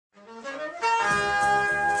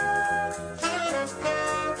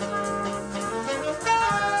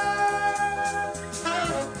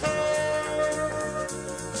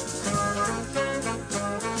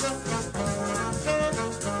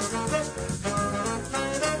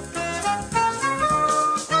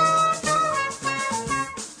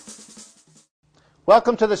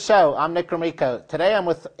Welcome to the show. I'm Nick Gromicko. Today I'm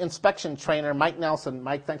with inspection trainer Mike Nelson.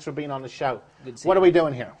 Mike, thanks for being on the show. Good to see What you. are we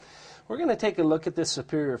doing here? We're going to take a look at this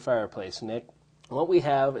Superior fireplace, Nick. What we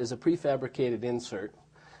have is a prefabricated insert,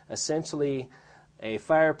 essentially a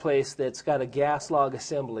fireplace that's got a gas log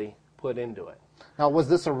assembly put into it. Now, was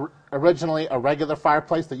this originally a regular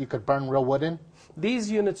fireplace that you could burn real wood in? These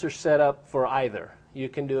units are set up for either. You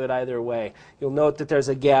can do it either way. You'll note that there's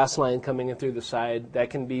a gas line coming in through the side that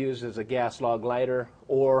can be used as a gas log lighter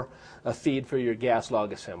or a feed for your gas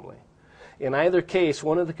log assembly. In either case,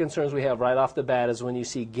 one of the concerns we have right off the bat is when you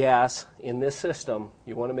see gas in this system,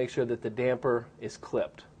 you want to make sure that the damper is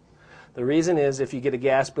clipped. The reason is if you get a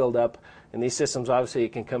gas buildup in these systems, obviously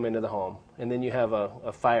it can come into the home, and then you have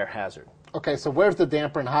a fire hazard. Okay, so where's the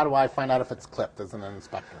damper and how do I find out if it's clipped as an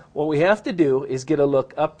inspector? What we have to do is get a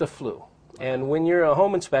look up the flue. And when you're a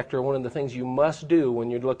home inspector, one of the things you must do when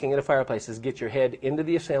you're looking at a fireplace is get your head into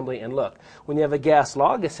the assembly and look. When you have a gas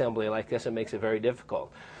log assembly like this, it makes it very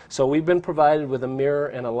difficult. So we've been provided with a mirror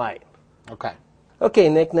and a light. Okay. Okay,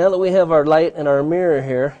 Nick, now that we have our light and our mirror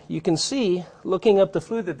here, you can see, looking up the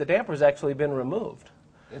flue, that the damper has actually been removed.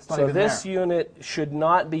 It's not So even this there. unit should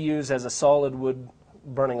not be used as a solid wood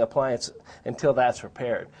burning appliance until that's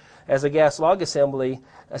repaired. As a gas log assembly,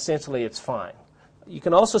 essentially it's fine. You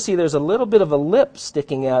can also see there's a little bit of a lip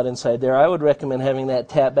sticking out inside there. I would recommend having that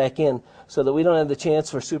tap back in so that we don't have the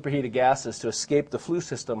chance for superheated gases to escape the flue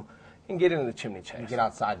system and get into the chimney chase. And get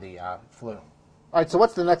outside the flue. All right, so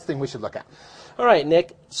what's the next thing we should look at? All right,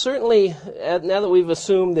 Nick, certainly now that we've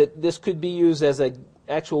assumed that this could be used as an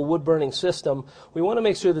actual wood burning system, we want to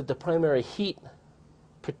make sure that the primary heat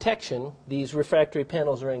protection, these refractory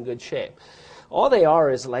panels, are in good shape. All they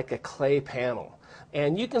are is like a clay panel.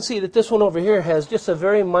 And you can see that this one over here has just a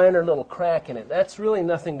very minor little crack in it. That's really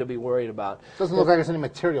nothing to be worried about. Doesn't look like there's any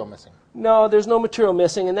material missing. No, there's no material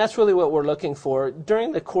missing, and that's really what we're looking for.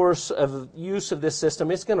 During the course of use of this system,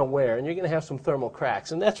 it's going to wear, and you're going to have some thermal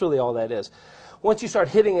cracks, and that's really all that is. Once you start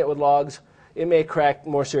hitting it with logs, it may crack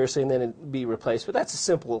more seriously and then it be replaced, but that's a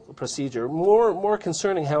simple procedure. More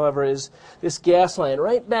concerning, however, is this gas line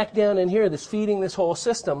right back down in here that's feeding this whole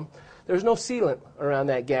system. There's no sealant around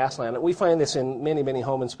that gas line. We find this in many, many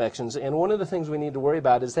home inspections, and one of the things we need to worry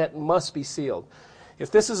about is that must be sealed.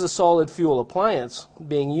 If this is a solid fuel appliance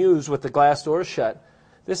being used with the glass doors shut,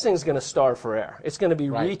 this thing's going to starve for air. It's going to be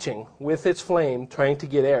reaching with its flame trying to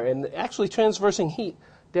get air and actually transversing heat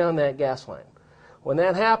down that gas line. When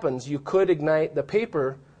that happens, you could ignite the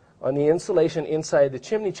paper on the insulation inside the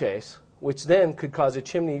chimney chase, which then could cause a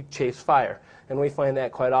chimney chase fire. And we find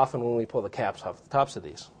that quite often when we pull the caps off the tops of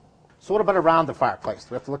these. So what about around the fireplace? Do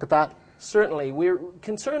we have to look at that? Certainly. We're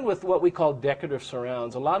concerned with what we call decorative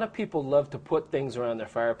surrounds. A lot of people love to put things around their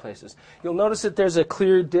fireplaces. You'll notice that there's a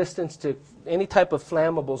clear distance to any type of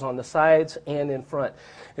flammables on the sides and in front.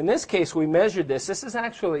 In this case, we measured this. This is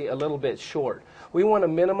actually a little bit short. We want a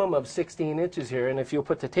minimum of 16 inches here, and if you'll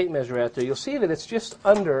put the tape measure out there, you'll see that it's just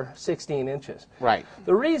under 16 inches. Right.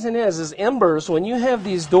 The reason is embers, when you have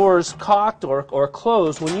these doors cocked or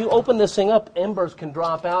closed, when you open this thing up, embers can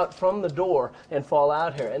drop out from the door and fall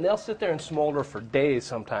out here, and they'll sit there and smolder for days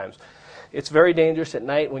sometimes. It's very dangerous at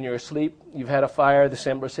night when you're asleep. You've had a fire, this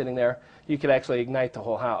ember sitting there. You could actually ignite the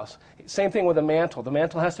whole house. Same thing with a mantle. The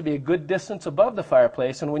mantle has to be a good distance above the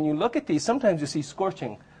fireplace, and when you look at these, sometimes you see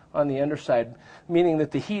scorching on the underside, meaning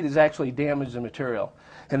that the heat has actually damaged the material.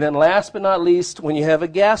 And then last but not least, when you have a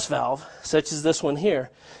gas valve, such as this one here,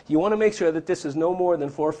 you want to make sure that this is no more than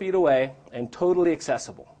 4 feet away and totally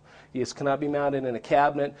accessible. This cannot be mounted in a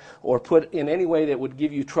cabinet or put in any way that would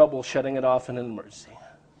give you trouble shutting it off in an emergency.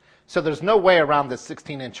 So there's no way around this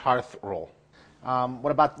 16-inch hearth rule.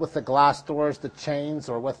 What about with the glass doors, the chains,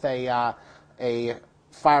 or with a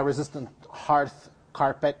fire-resistant hearth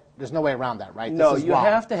carpet? There's no way around that, right? No, you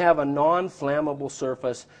have to have a non-flammable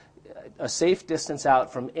surface, a safe distance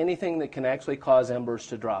out from anything that can actually cause embers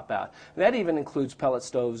to drop out. That even includes pellet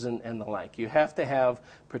stoves and the like. You have to have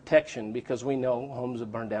protection because we know homes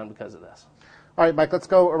have burned down because of this. All right, Mike, let's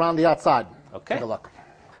go around the outside. Okay. Take a look.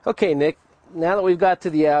 Okay, Nick, now that we've got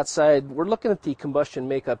to the outside, we're looking at the combustion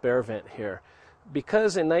makeup air vent here.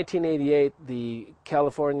 Because in 1988, the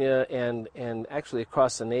California and actually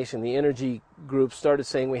across the nation, the energy groups started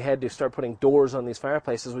saying we had to start putting doors on these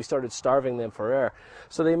fireplaces, we started starving them for air.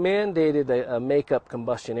 So they mandated a makeup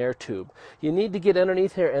combustion air tube. You need to get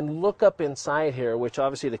underneath here and look up inside here, which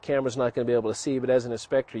obviously the camera's not going to be able to see, but as an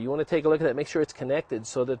inspector, you want to take a look at that, make sure it's connected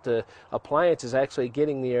so that the appliance is actually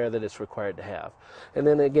getting the air that it's required to have. And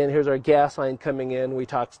then again, here's our gas line coming in. We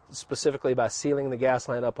talked specifically about sealing the gas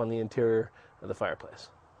line up on the interior of the fireplace.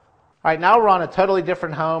 All right, now we're on a totally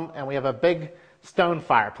different home, and we have a big stone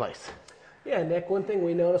fireplace. Yeah, Nick, one thing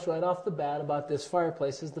we noticed right off the bat about this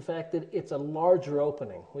fireplace is the fact that it's a larger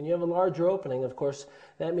opening. When you have a larger opening, of course,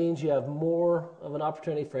 that means you have more of an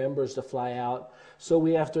opportunity for embers to fly out, so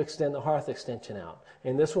we have to extend the hearth extension out.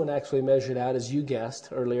 And this one actually measured out, as you guessed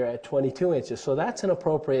earlier, at 22 inches, so that's an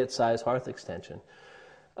appropriate size hearth extension.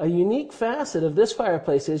 A unique facet of this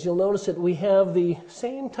fireplace is you'll notice that we have the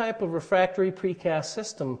same type of refractory precast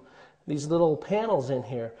system, these little panels in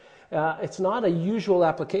here. It's not a usual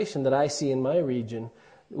application that I see in my region.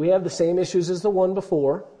 We have the same issues as the one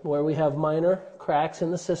before, where we have minor cracks in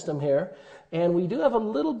the system here, and we do have a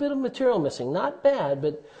little bit of material missing. Not bad,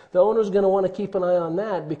 but the owner's going to want to keep an eye on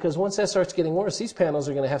that, because once that starts getting worse, these panels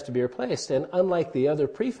are going to have to be replaced. And unlike the other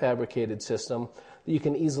prefabricated system, you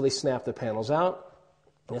can easily snap the panels out,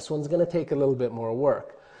 this one's going to take a little bit more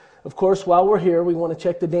work. Of course, while we're here, we want to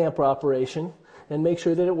check the damper operation and make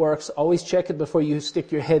sure that it works. Always check it before you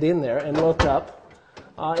stick your head in there and look up.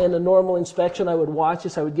 In a normal inspection, I would watch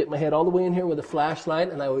this. I would get my head all the way in here with a flashlight,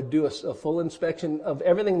 and I would do a full inspection of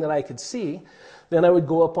everything that I could see. Then I would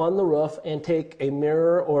go up on the roof and take a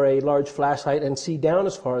mirror or a large flashlight and see down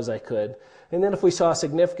as far as I could. And then if we saw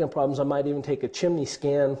significant problems, I might even take a chimney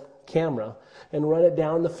scan camera and run it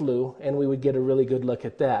down the flue, and we would get a really good look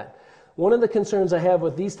at that. One of the concerns I have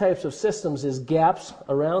with these types of systems is gaps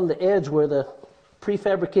around the edge where the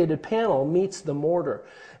prefabricated panel meets the mortar,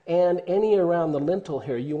 and any around the lintel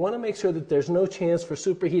here. You want to make sure that there's no chance for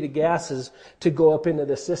superheated gases to go up into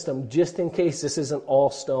the system, just in case this isn't all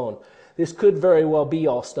stone. This could very well be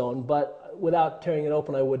all stone, but without tearing it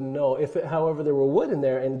open, I wouldn't know. If, however, there were wood in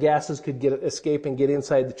there and gases could escape and get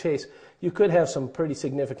inside the chase, you could have some pretty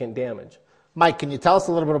significant damage. Mike, can you tell us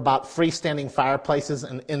a little bit about freestanding fireplaces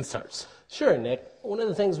and inserts? Sure, Nick. One of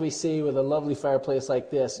the things we see with a lovely fireplace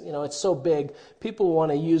like this, it's so big, people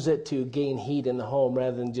want to use it to gain heat in the home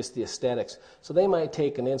rather than just the aesthetics. So they might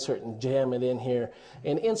take an insert and jam it in here.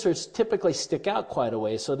 And inserts typically stick out quite a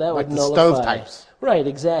way, so that would nullify. Like the stove types. Right,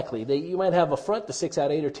 exactly. You might have a front that sticks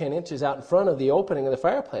out 8 or 10 inches out in front of the opening of the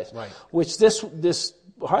fireplace. Right. Which this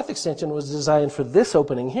hearth extension was designed for this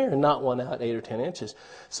opening here, not one out 8 or 10 inches.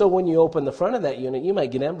 So when you open the front of that unit, you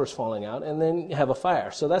might get embers falling out and then you have a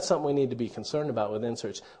fire. So that's something we need to be concerned about with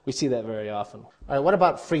inserts. We see that very often. All right, what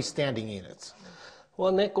about freestanding units?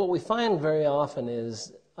 Well, Nick, what we find very often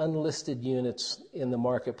is unlisted units in the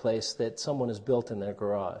marketplace that someone has built in their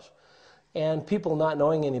garage. And people not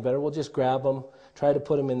knowing any better will just grab them, try to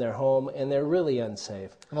put them in their home, and they're really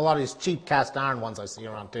unsafe. And a lot of these cheap cast iron ones I see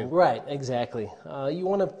around too. Right, exactly. You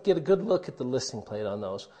want to get a good look at the listing plate on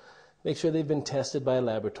those. Make sure they've been tested by a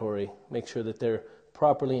laboratory. Make sure that they're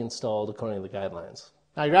properly installed according to the guidelines.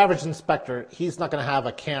 Now, your average inspector, he's not going to have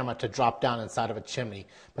a camera to drop down inside of a chimney,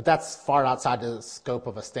 but that's far outside the scope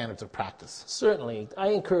of a standards of practice. Certainly. I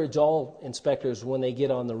encourage all inspectors when they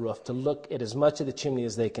get on the roof to look at as much of the chimney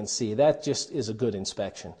as they can see. That just is a good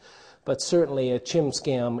inspection. But certainly a chim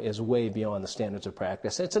scam is way beyond the standards of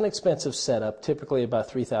practice. It's an expensive setup, typically about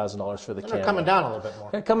 $3,000 for the camera. They're coming down a little bit more.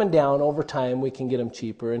 They're coming down. Over time, we can get them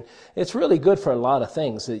cheaper. And it's really good for a lot of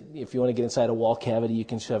things. If you want to get inside a wall cavity, you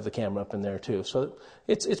can shove the camera up in there too. So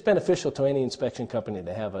it's beneficial to any inspection company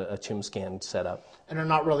to have a chim scan set up. And they're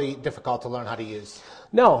not really difficult to learn how to use.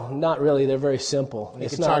 No, not really. They're very simple. You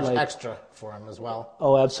can charge extra for them as well.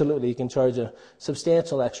 Oh, absolutely. You can charge a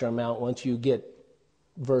substantial extra amount once you get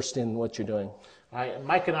versed in what you're doing. All right, and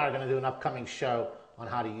Mike and I are going to do an upcoming show on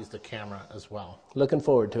how to use the camera as well. Looking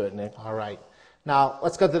forward to it, Nick. All right. Now,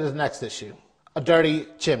 let's go to the next issue, a dirty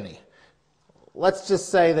chimney. Let's just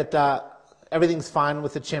say that everything's fine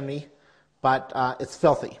with the chimney, but it's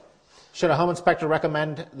filthy. Should a home inspector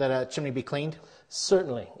recommend that a chimney be cleaned?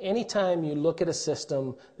 Certainly. Anytime you look at a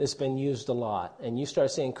system that's been used a lot and you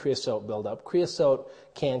start seeing creosote build up, creosote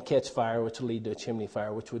can catch fire, which will lead to a chimney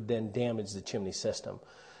fire, which would then damage the chimney system.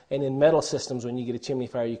 And in metal systems, when you get a chimney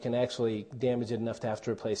fire, you can actually damage it enough to have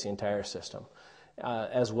to replace the entire system,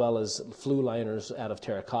 as well as flue liners out of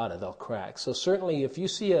terracotta, they'll crack. So certainly if you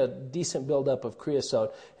see a decent buildup of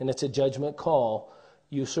creosote and it's a judgment call,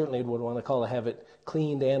 you certainly would want to call to have it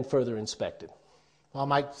cleaned and further inspected. Well,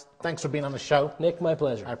 Mike, thanks for being on the show. Nick, my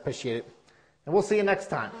pleasure. I appreciate it. And we'll see you next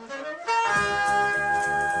time.